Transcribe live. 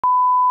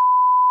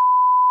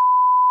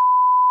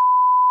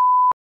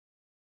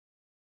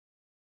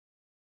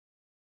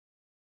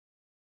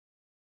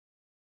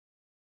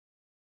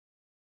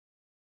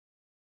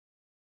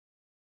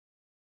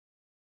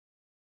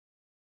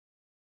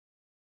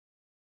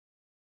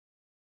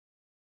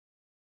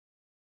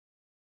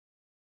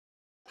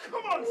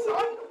Come on,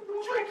 son.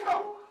 Drink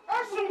up.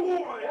 Have some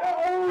water,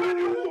 yeah?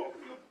 Plenty of water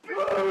for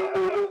your big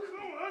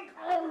Come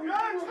on.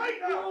 Yeah, take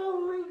that.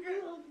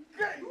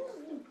 Get it.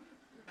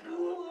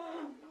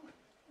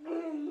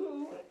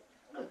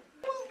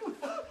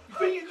 You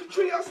think you can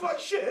treat us like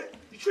shit?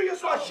 You treat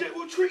us like shit,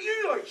 we'll treat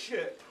you like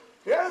shit.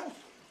 Yeah?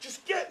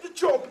 Just get the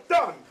job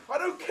done. I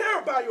don't care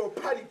about your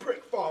paddy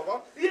prick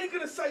father. He ain't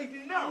gonna save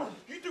you now.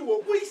 You do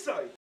what we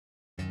say.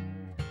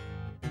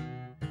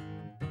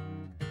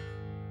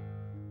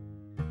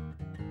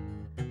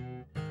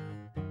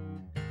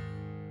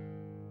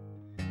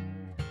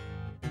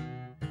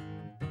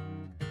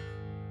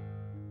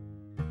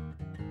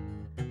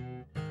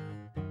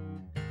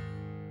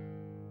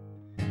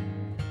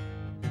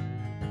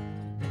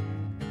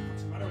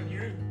 What's the matter with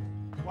you?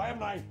 Why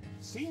haven't I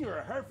seen you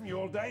or heard from you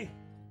all day?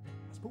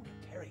 I spoke to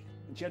Terry,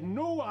 and she had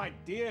no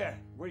idea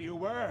where you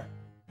were.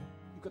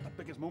 You've got the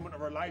biggest moment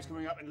of our lives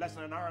coming up in less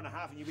than an hour and a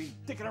half, and you've been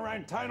dicking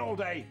around town all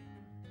day.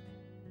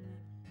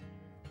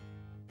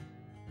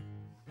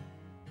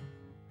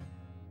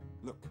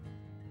 Look,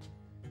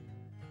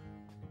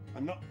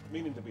 I'm not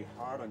meaning to be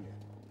hard on you.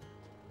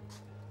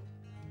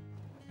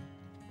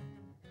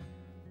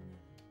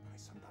 I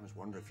sometimes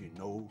wonder if you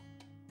know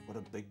what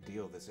a big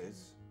deal this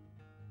is.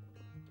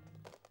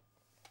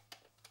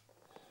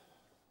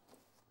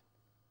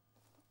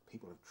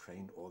 People have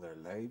trained all their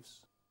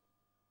lives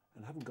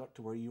and haven't got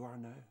to where you are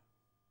now.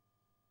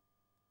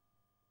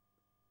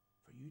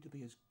 For you to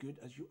be as good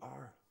as you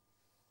are,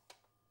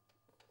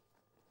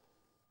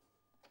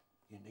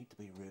 you need to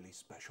be really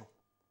special.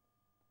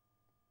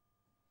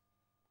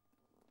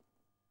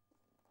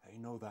 I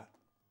know that.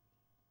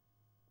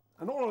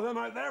 And all of them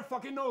out there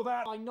fucking know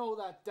that. I know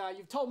that, Dad.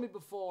 You've told me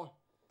before.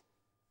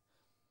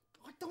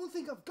 I don't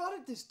think I've got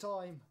it this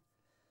time.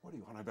 What are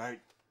you on about?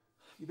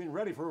 You've been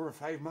ready for over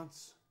 5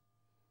 months.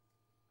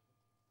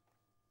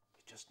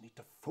 You just need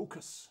to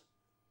focus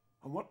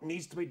on what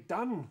needs to be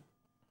done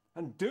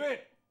and do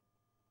it.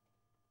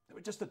 There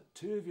were just the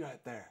two of you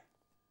out there.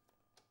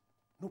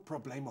 No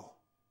problemo.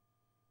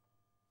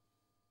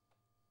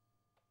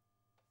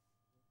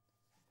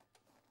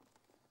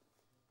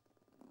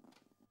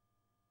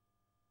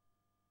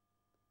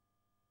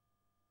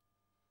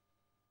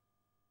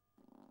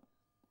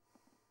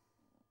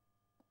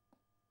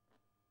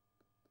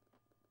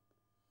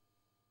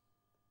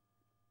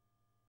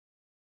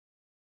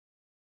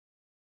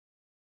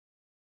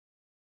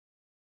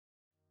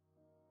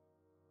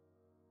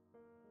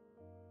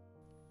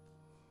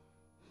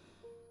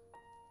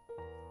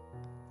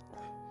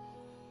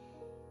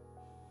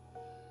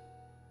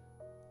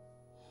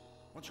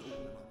 Once you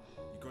open him up,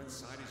 you go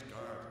inside his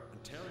guard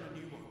and tear in a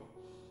new one.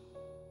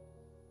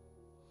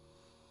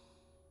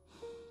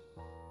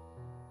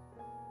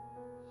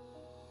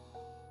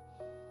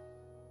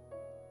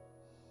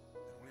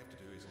 Then all you have to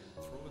do is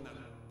throw in that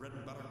bread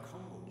and butter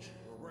combo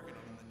we're working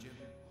on in the gym.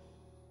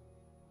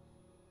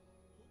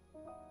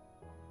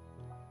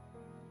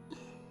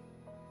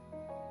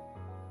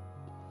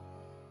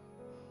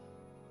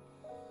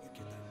 You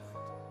get that right,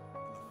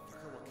 and the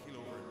fucker will keel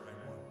over in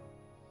round one.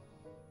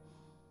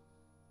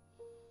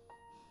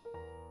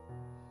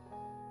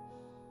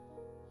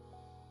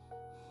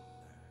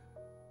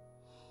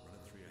 Run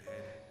it through your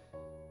head.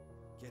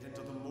 Get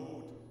into the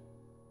mode.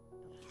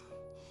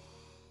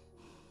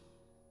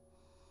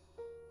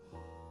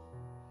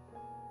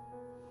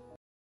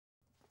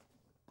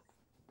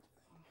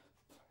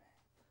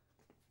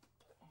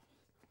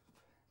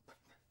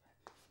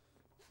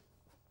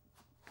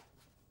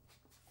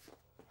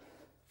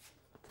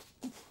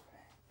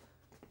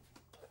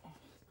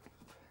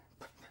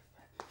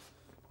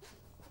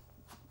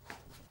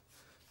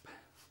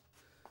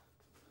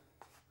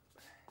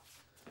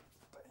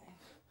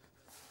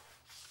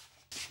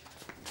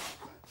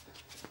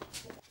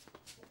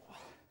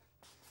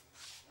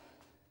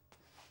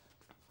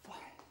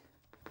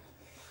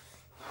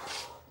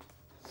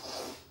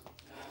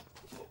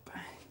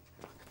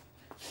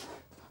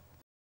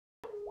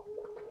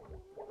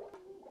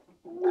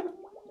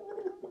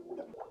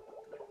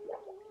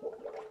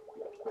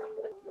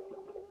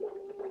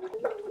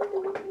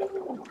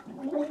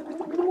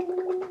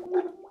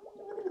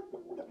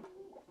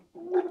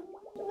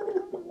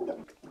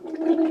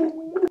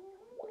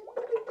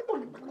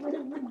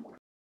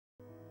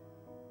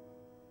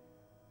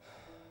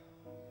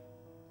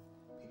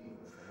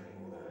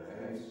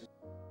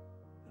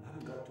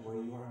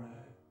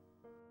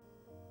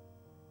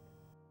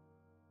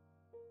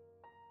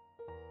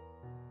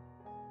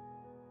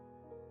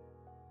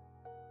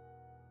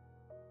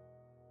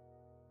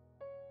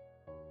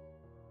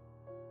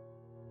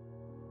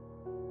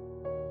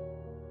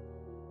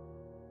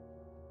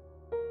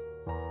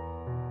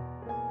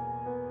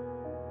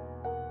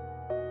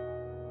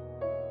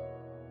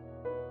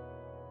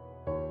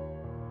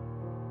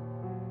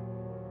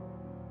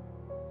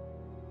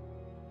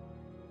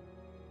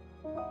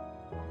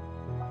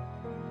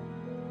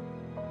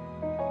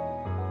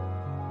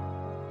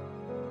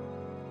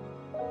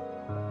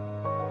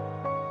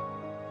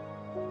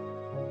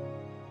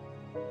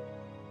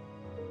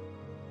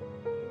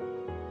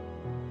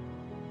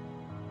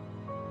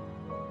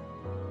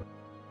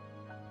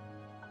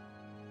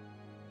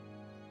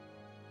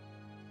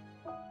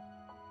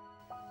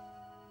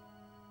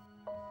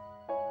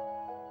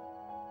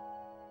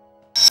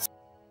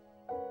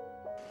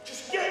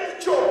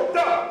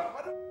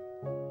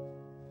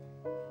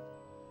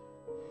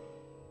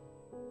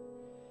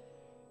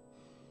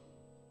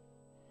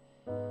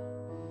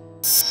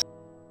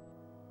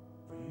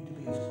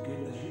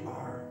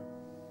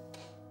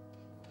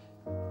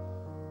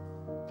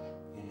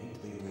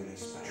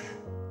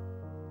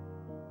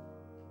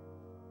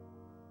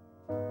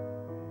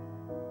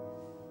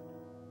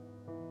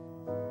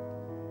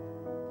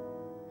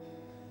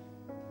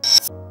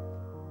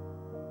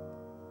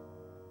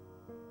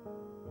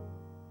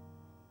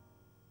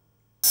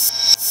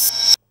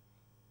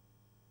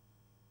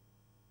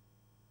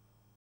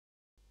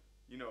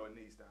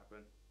 to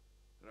happen.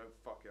 So don't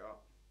fuck it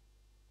up.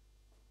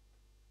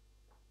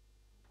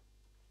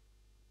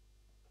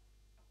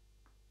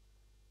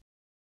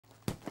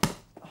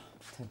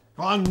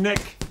 Come on,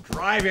 Nick.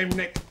 Drive him,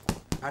 Nick.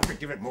 Patrick,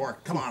 give it more.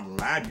 Come on,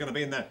 lad. You're going to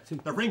be in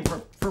the ring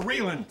for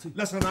real in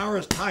less than an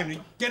hour's time.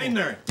 Get in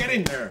there. Get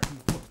in there.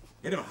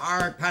 Hit him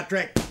hard,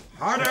 Patrick.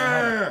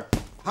 Harder.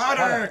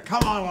 Harder.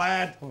 Come on,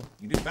 lad.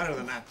 You do better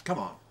than that. Come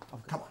on.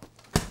 Come on.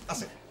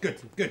 That's it.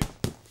 Good. Good.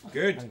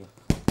 Good.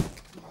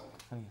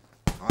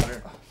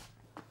 Harder.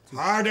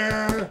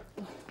 Harder.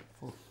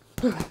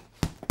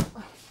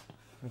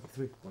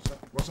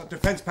 What's that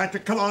defense,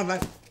 Patrick? Come on,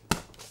 lad.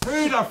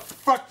 Who the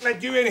fuck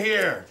let you in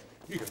here?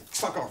 You can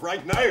fuck off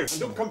right now and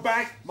don't come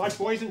back. My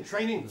boy's in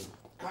training.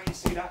 Can't you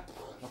see that?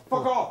 Now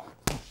fuck off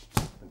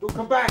and don't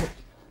come back.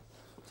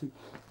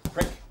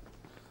 Quick.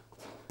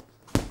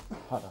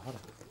 Harder.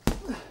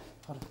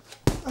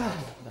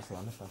 That's the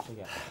one.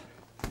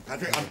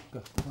 Patrick,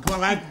 come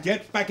on, lad.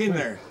 Get back in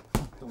there.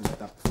 Don't let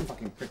that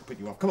fucking prick put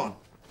you off. Come on.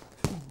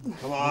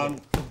 Come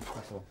on.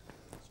 That's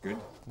good.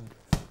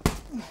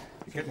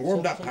 You're getting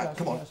warmed up, Pat.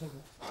 Come on.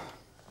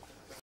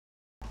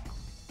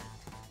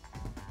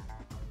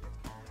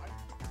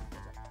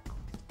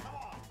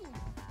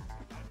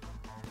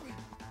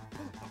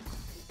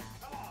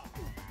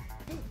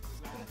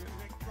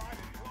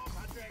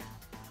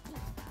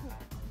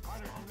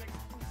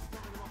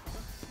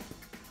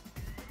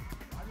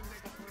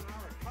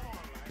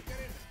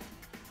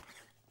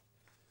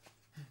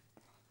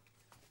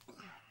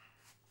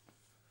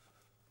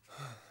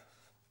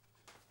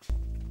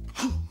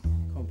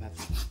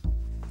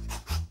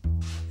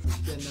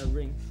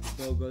 Ring,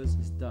 bell goes,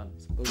 it's done,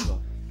 it's over.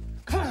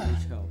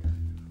 Reach help.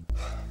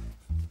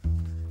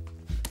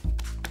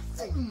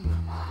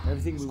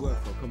 Everything we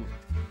work for, come on.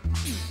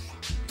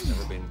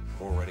 Never been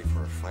more ready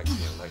for a fight in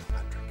your life,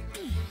 Patrick.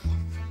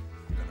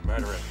 You're gonna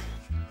murder him.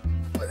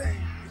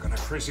 You're gonna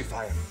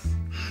crucify him.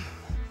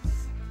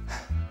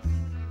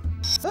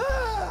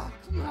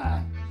 Come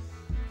on.